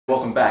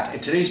Welcome back. In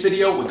today's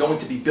video, we're going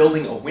to be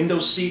building a window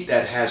seat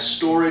that has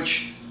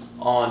storage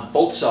on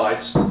both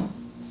sides.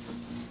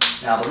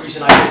 Now, the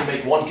reason I didn't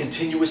make one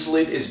continuous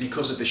lid is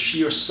because of the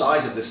sheer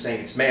size of this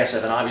thing. It's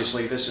massive, and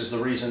obviously this is the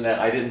reason that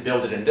I didn't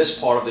build it in this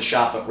part of the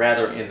shop, but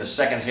rather in the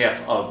second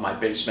half of my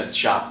basement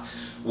shop,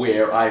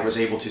 where I was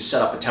able to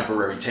set up a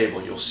temporary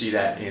table. You'll see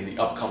that in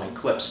the upcoming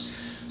clips.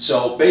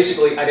 So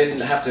basically, I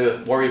didn't have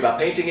to worry about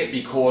painting it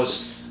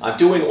because I'm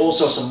doing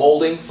also some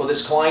molding for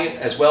this client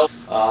as well.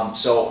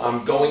 So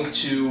I'm going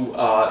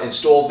to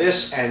install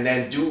this and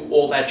then do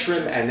all that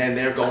trim, and then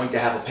they're going to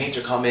have a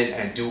painter come in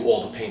and do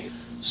all the painting.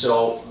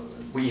 So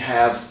we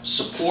have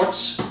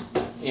supports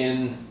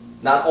in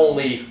not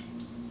only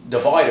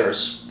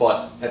dividers,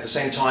 but at the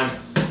same time,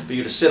 for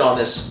you to sit on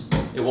this,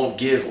 it won't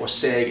give or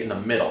sag in the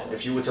middle.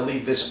 If you were to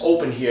leave this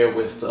open here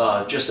with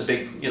just a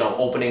big,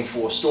 opening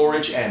for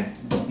storage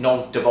and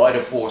no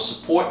divider for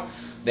support,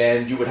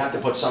 then you would have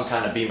to put some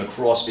kind of beam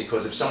across,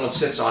 because if someone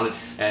sits on it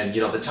and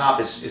the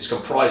top is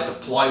comprised of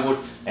plywood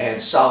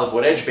and solid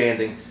wood edge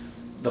banding,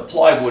 the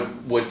plywood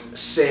would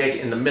sag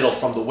in the middle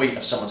from the weight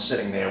of someone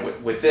sitting there.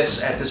 With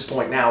this, at this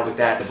point now, with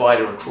that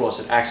divider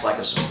across, it acts like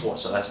a support,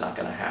 so that's not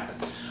going to happen.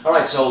 All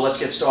right, so let's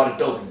get started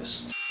building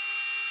this.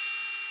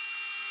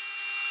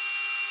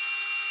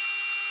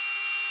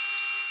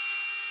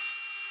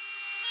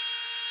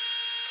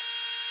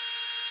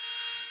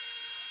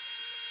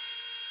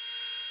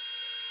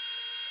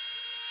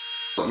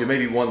 You may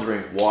be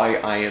wondering why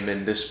I am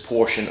in this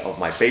portion of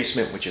my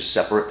basement, which is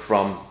separate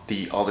from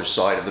the other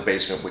side of the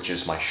basement, which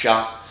is my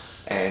shop.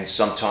 And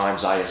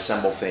sometimes I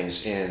assemble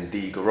things in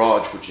the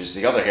garage, which is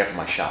the other half of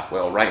my shop.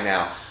 Well, right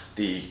now,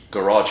 the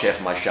garage half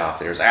of my shop,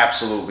 there's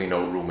absolutely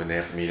no room in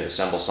there for me to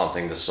assemble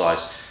something this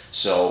size.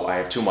 So I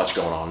have too much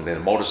going on. There are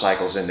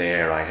motorcycles in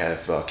there, I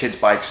have kids'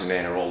 bikes in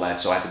there, all that.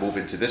 So I have to move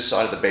into this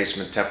side of the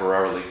basement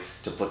temporarily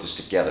to put this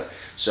together.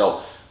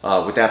 So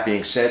with that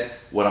being said,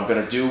 what I'm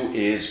going to do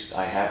is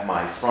I have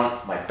my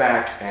front, my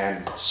back,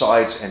 and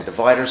sides and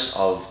dividers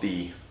of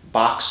the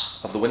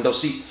box of the window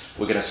seat.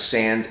 We're going to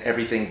sand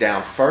everything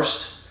down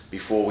first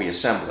before we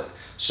assemble it.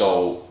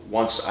 So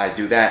once I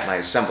do that and I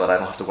assemble it, I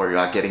don't have to worry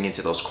about getting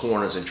into those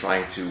corners and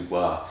trying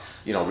to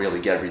really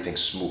get everything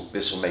smooth.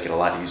 This will make it a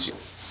lot easier.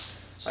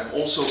 So I'm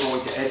also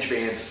going to edge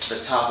band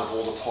the top of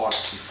all the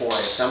parts before I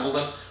assemble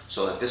them,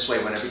 so that this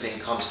way when everything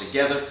comes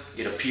together,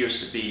 it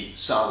appears to be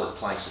solid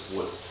planks of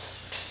wood.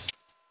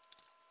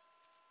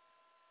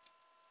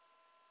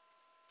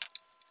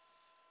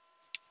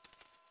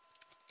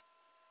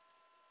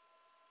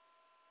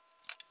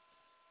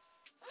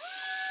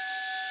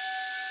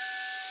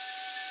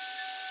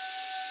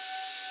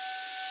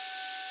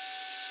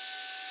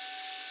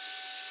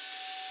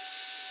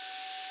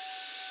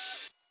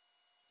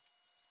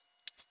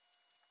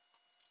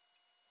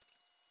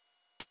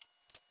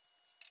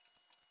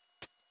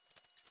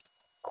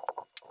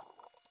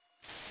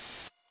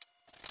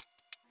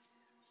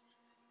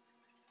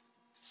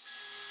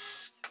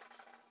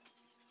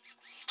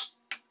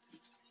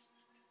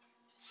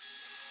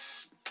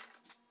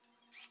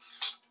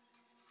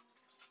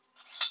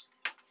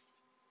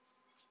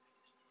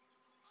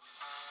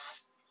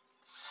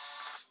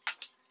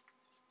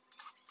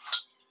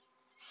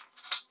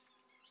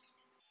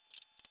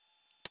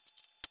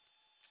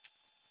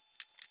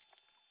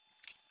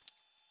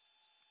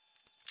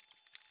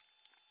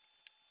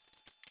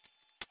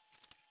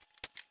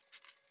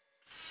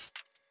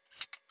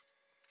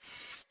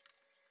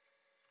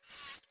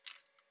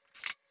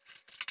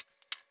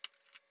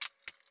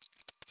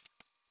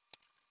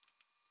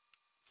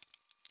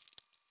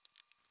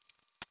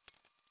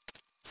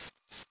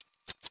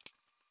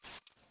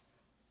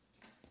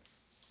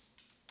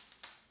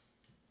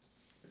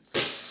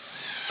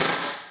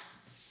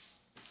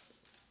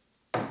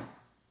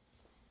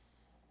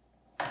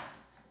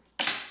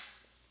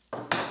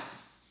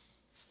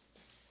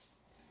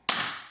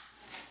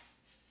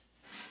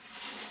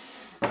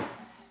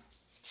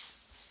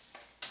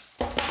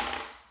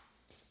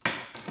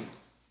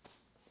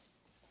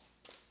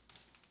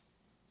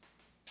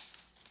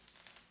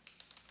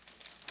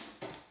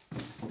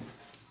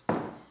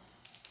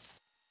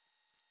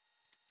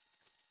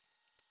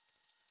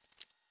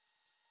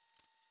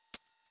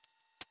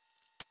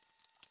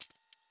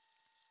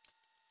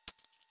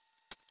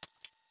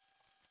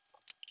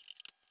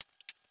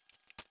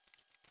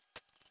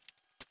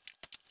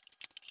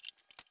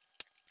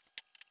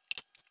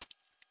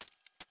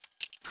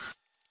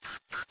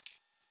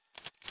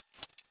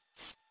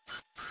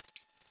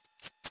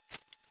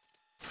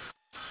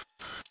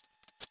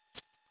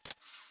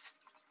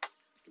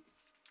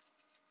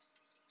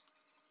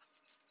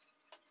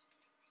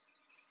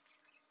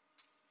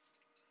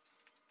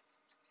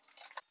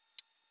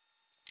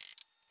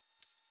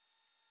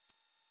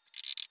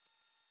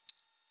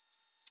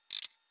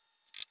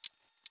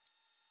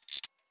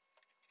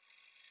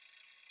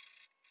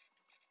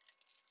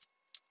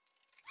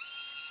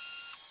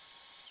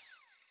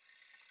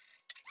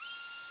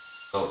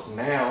 So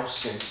now,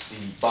 since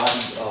the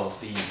body of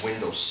the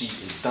window seat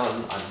is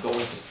done, I'm going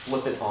to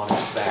flip it on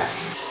its back.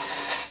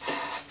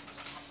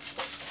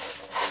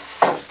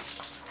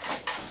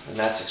 and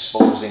that's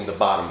exposing the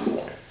bottom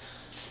for me.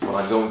 What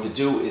I'm going to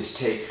do is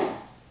take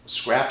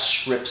scrap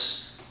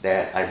strips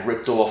that I've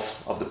ripped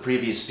off of the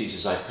previous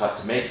pieces I've cut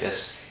to make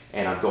this,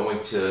 and I'm going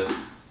to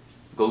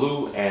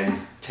glue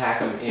and tack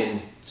them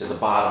in to the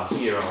bottom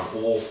here on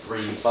all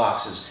 3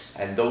 boxes,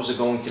 and those are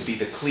going to be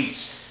the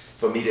cleats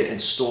for me to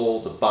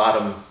install the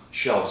bottom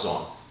shelves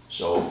on.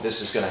 So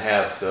this is going to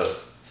have the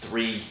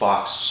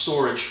 3-box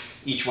storage.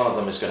 Each one of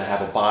them is going to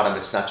have a bottom.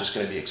 It's not just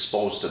going to be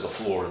exposed to the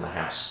floor in the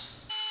house.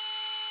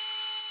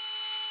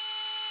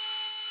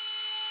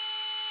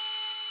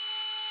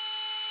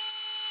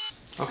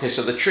 Okay,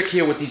 so the trick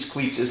here with these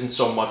cleats isn't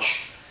so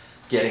much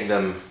getting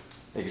them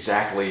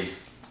exactly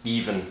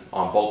even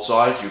on both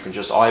sides. You can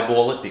just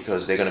eyeball it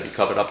because they're going to be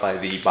covered up by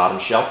the bottom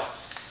shelf.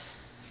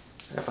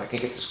 If I can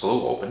get this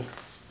glue open.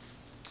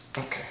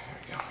 Okay, there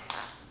we go.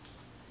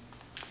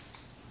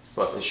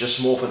 But it's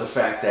just more for the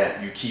fact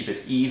that you keep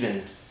it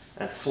even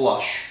and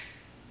flush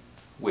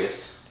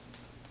with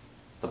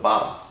the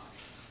bottom.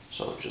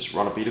 So just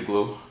run a bead of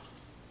glue.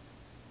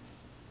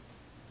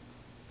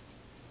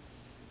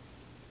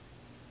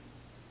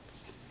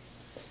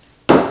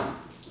 I'm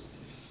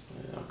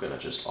going to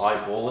just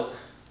eyeball it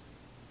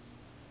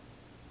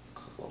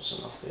close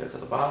enough there to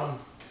the bottom,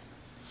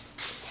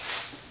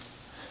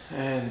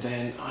 and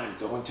then I'm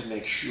going to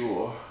make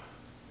sure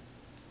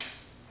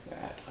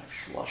that I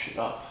flush it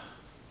up.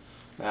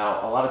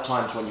 Now, a lot of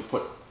times when you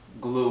put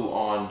glue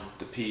on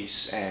the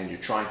piece and you're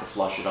trying to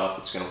flush it up,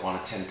 it's going to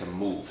want to tend to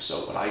move.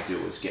 So what I do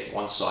is get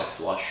one side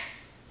flush.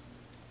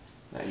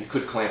 Now you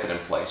could clamp it in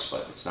place,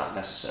 but it's not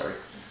necessary,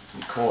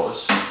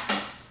 because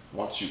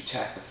once you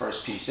tack the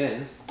first piece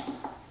in,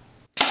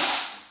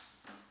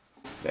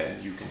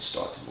 then you can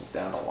start to move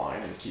down the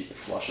line and keep it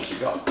flush as you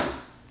go.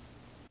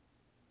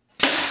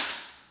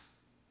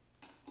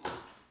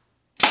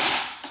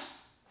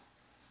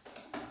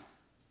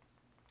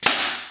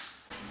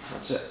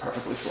 That's it,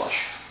 perfectly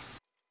flush.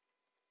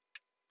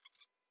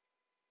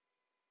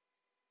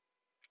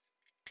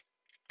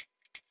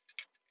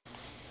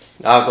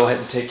 Now I'll go ahead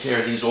and take care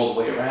of these all the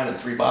way around in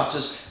 3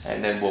 boxes,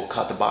 and then we'll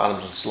cut the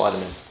bottoms and slide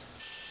them in.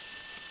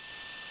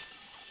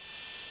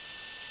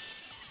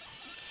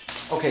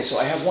 Okay, so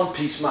I have one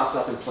piece mocked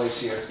up in place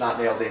here. It's not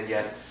nailed in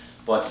yet,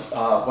 but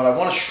what I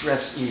want to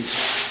stress is,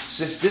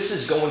 since this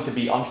is going to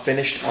be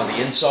unfinished on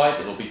the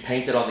inside, it'll be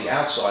painted on the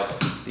outside,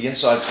 the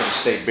inside is going to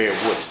stay bare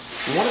wood.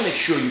 You want to make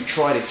sure you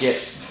try to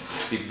get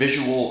the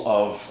visual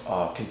of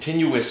a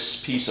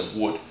continuous piece of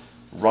wood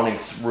running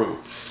through.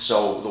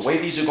 So the way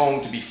these are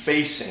going to be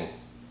facing,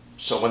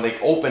 so when they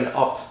open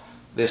up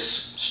this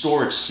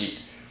storage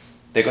seat,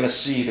 they're going to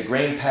see the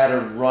grain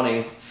pattern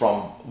running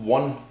from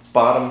one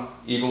bottom,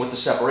 even with the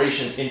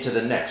separation, into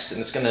the next, and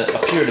it's going to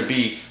appear to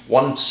be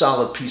one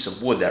solid piece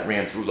of wood that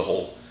ran through the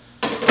whole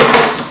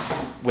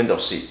window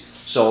seat.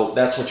 So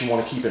that's what you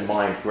want to keep in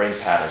mind, grain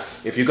pattern.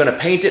 If you're going to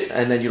paint it,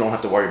 and then you don't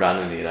have to worry about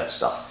any of that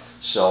stuff.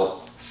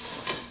 So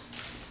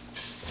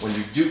when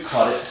you do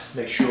cut it,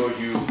 make sure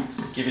you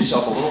give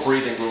yourself a little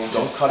breathing room.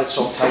 Don't cut it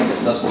so tight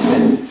that it doesn't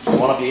fit. You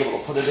want to be able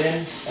to put it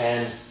in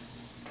and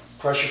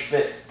pressure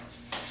fit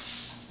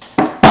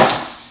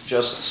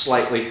just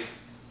slightly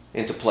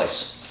into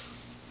place.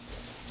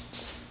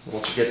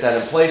 Once you get that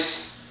in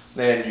place,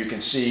 then you can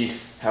see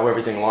how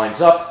everything lines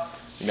up.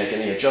 You make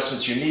any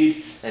adjustments you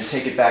need and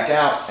take it back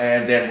out.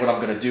 And then what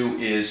I'm going to do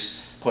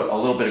is put a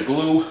little bit of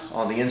glue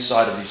on the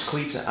inside of these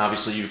cleats. And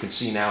obviously you can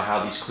see now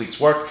how these cleats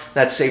work.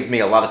 That saved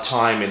me a lot of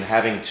time in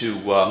having to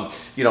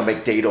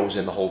make dados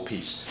in the whole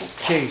piece.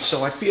 Okay,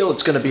 so I feel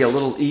it's going to be a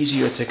little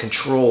easier to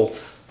control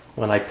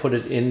when I put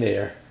it in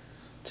there,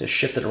 to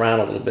shift it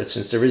around a little bit.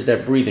 Since there is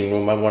that breathing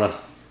room, I want to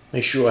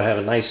make sure I have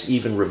a nice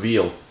even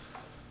reveal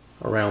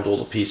around all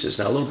the pieces.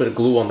 Now a little bit of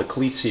glue on the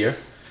cleats here,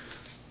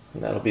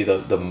 and that'll be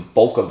the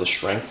bulk of the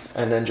strength,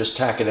 and then just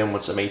tack it in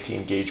with some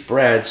 18 gauge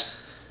brads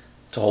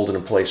to hold it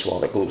in place while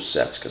the glue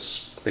sets,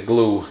 because the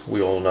glue,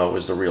 we all know,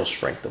 is the real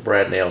strength. The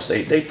brad nails,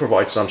 they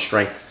provide some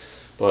strength,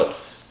 but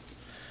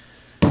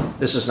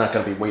this is not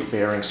going to be weight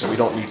bearing, so we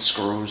don't need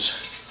screws.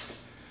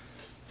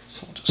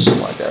 So I'll just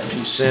slide that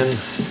piece in,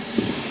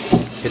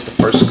 hit the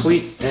first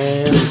cleat,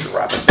 and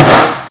drop it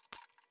down.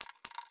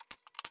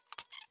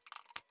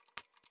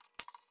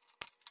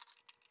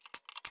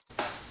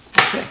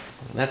 Okay,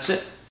 and that's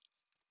it.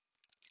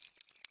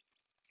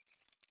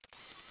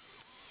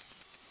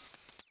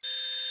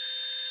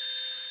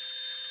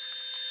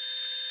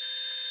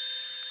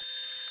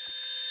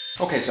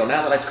 Okay, so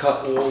now that I've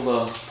cut all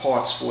the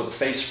parts for the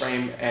face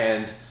frame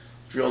and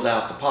drilled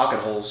out the pocket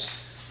holes,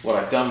 what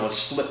I've done was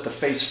flip the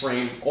face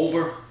frame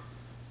over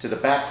to the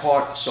back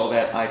part so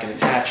that I can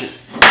attach it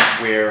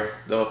where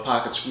the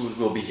pocket screws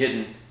will be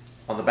hidden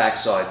on the back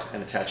side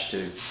and attached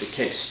to the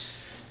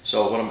case.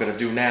 So what I'm going to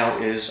do now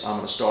is I'm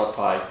going to start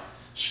by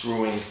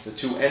screwing the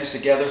two ends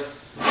together,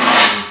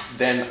 and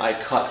then I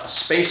cut a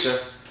spacer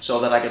so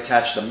that I can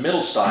attach the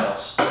middle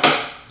stiles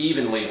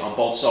evenly on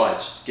both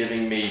sides,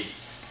 giving me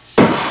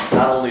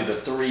not only the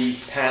 3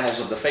 panels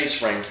of the face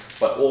frame,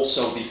 but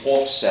also the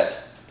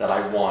offset that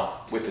I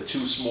want, with the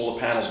two smaller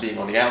panels being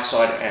on the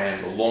outside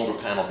and the longer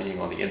panel being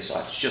on the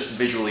inside. It's just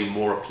visually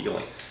more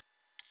appealing.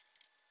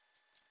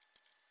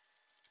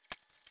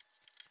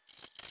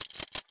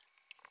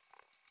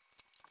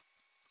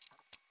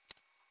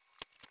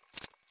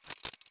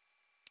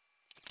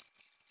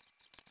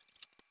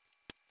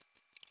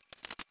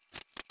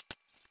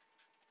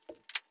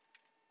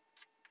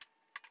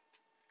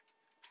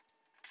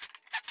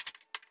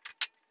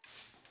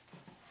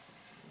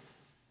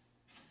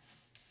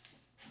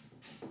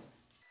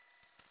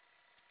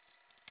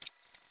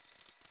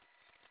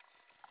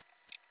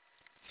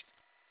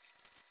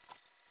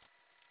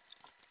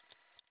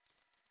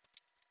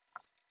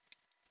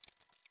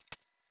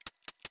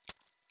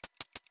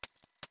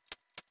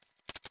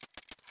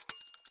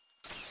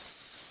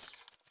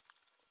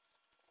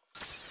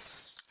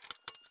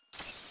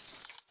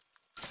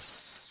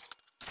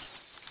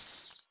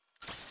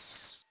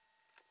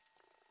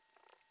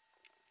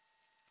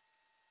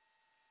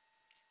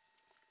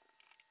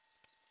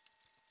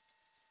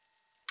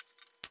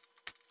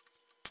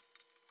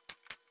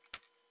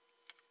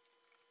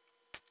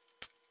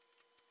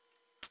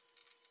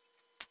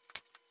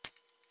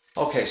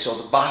 Okay, so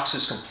the box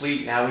is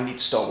complete. Now we need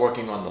to start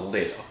working on the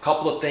lid. A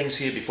couple of things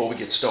here before we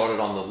get started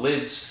on the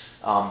lids.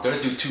 I'm going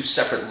to do two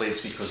separate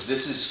lids because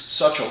this is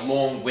such a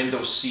long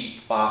window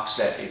seat box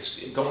that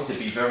it's going to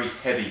be very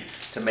heavy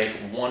to make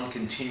one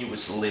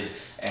continuous lid.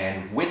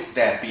 And with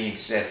that being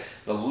said,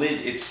 the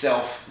lid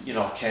itself,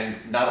 can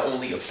not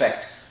only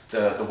affect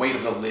the weight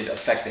of the lid,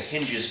 affect the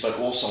hinges, but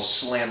also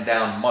slam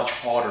down much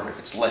harder if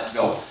it's let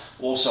go.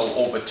 Also,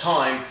 over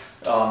time,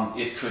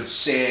 it could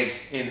sag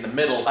in the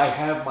middle. I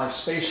have my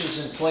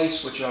spacers in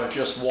place, which are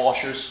just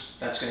washers.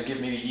 That's going to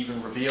give me the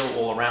even reveal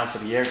all around for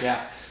the air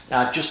gap. Now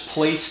I've just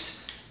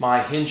placed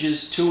my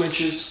hinges 2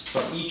 inches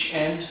from each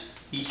end.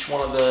 Each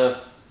one of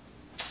the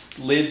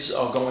lids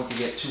are going to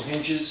get 2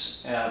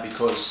 hinges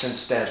because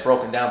since they're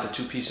broken down to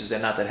 2 pieces, they're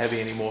not that heavy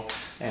anymore,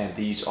 and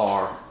these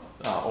are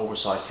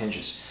oversized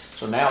hinges.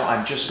 So now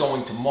I'm just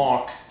going to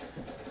mark.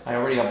 I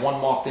already have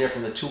one mark there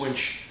from the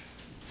 2-inch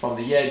from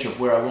the edge of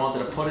where I wanted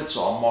to put it,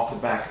 so I'll mark the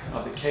back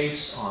of the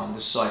case on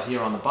this side here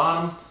on the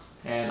bottom,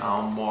 and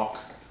I'll mark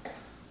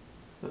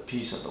the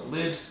piece of the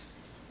lid,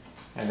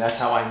 and that's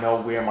how I know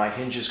where my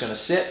hinge is going to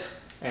sit.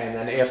 And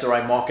then after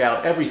I mark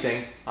out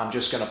everything, I'm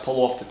just going to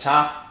pull off the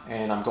top,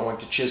 and I'm going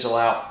to chisel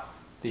out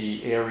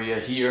the area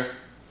here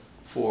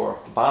for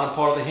the bottom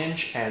part of the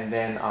hinge, and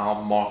then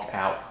I'll mark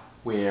out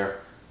where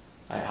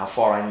how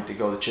far I need to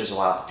go to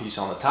chisel out the piece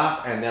on the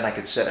top, and then I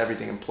could set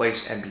everything in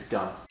place and be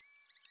done.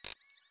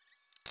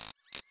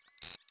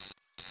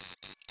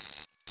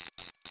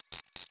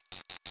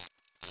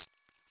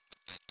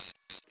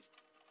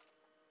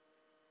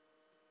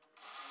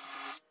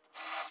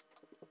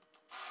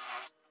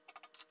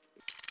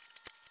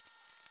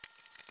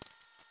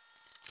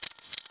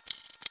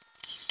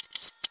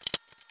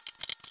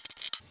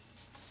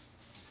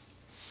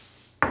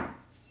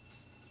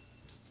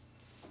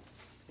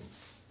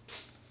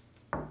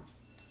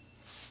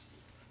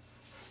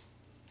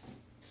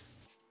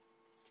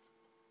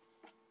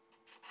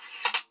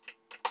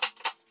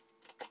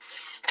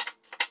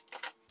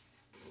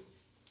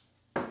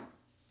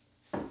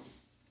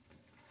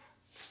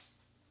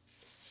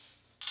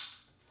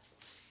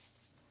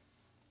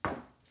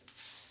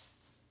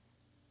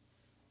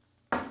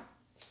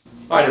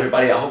 Alright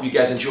everybody, I hope you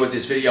guys enjoyed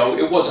this video.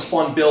 It was a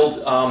fun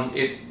build.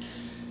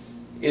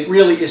 It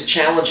really is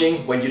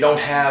challenging when you don't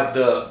have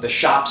the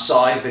shop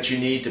size that you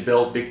need to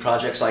build big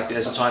projects like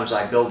this. Sometimes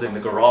I build in the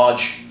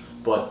garage,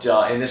 but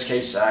in this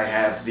case I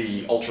have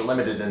the Ultra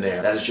Limited in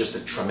there. That is just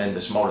a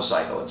tremendous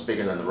motorcycle. It's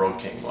bigger than the Road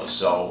King was,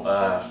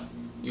 so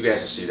you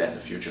guys will see that in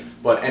the future.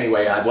 But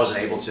anyway, I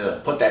wasn't able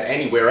to put that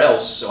anywhere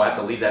else, so I have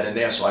to leave that in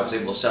there. So I was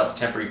able to set up a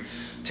temporary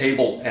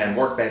table and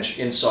workbench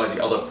inside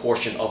the other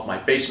portion of my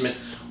basement,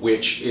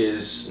 which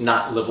is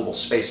not livable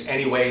space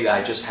anyway.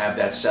 I just have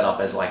that set up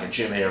as like a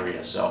gym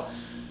area. So,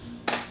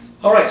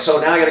 all right,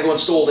 so now I gotta go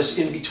install this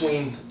in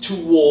between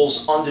 2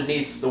 walls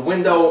underneath the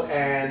window,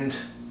 and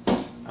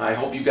I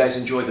hope you guys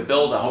enjoyed the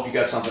build. I hope you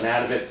got something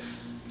out of it.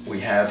 We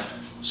have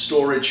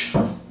storage,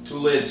 2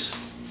 lids,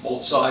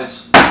 both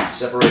sides,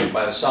 separated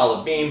by the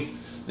solid beam.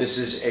 This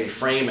is a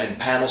frame and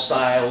panel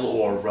style,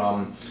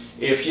 or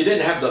if you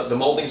didn't have the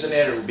moldings in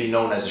there, it would be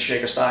known as a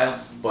shaker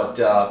style. But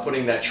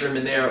putting that trim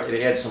in there, it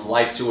adds some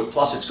life to it.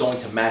 Plus, it's going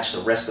to match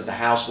the rest of the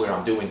house where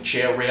I'm doing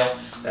chair rail.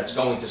 That's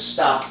going to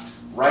stop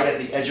right at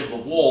the edge of the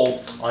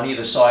wall on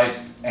either side,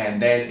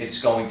 and then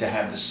it's going to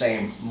have the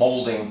same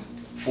molding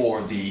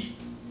for the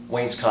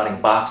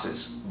wainscoting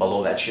boxes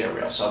below that chair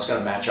rail. So it's going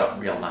to match up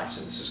real nice,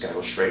 and this is going to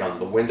go straight under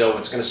the window.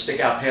 It's going to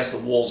stick out past the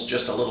walls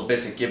just a little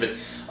bit to give it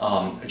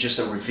just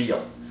a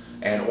reveal,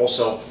 and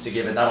also to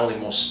give it not only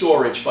more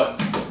storage,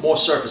 but more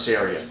surface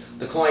area.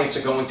 The clients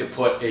are going to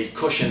put a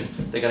cushion.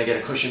 They're going to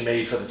get a cushion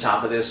made for the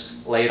top of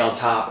this, lay it on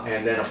top,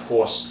 and then of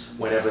course,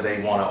 whenever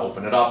they want to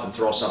open it up and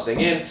throw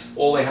something in,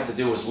 all they have to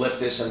do is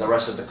lift this and the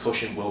rest of the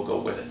cushion will go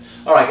with it.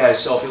 Alright guys,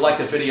 so if you liked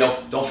the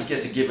video, don't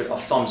forget to give it a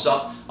thumbs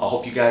up. I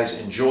hope you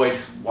guys enjoyed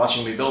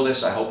watching me build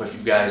this. I hope if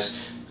you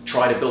guys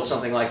try to build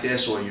something like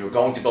this, or you're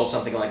going to build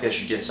something like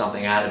this, you get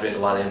something out of it. A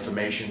lot of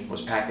information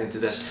was packed into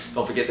this.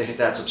 Don't forget to hit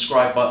that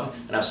subscribe button,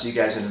 and I'll see you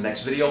guys in the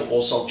next video.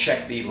 Also,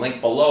 check the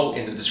link below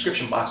in the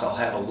description box. I'll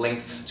have a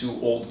link to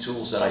all the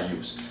tools that I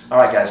use. All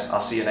right, guys, I'll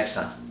see you next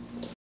time.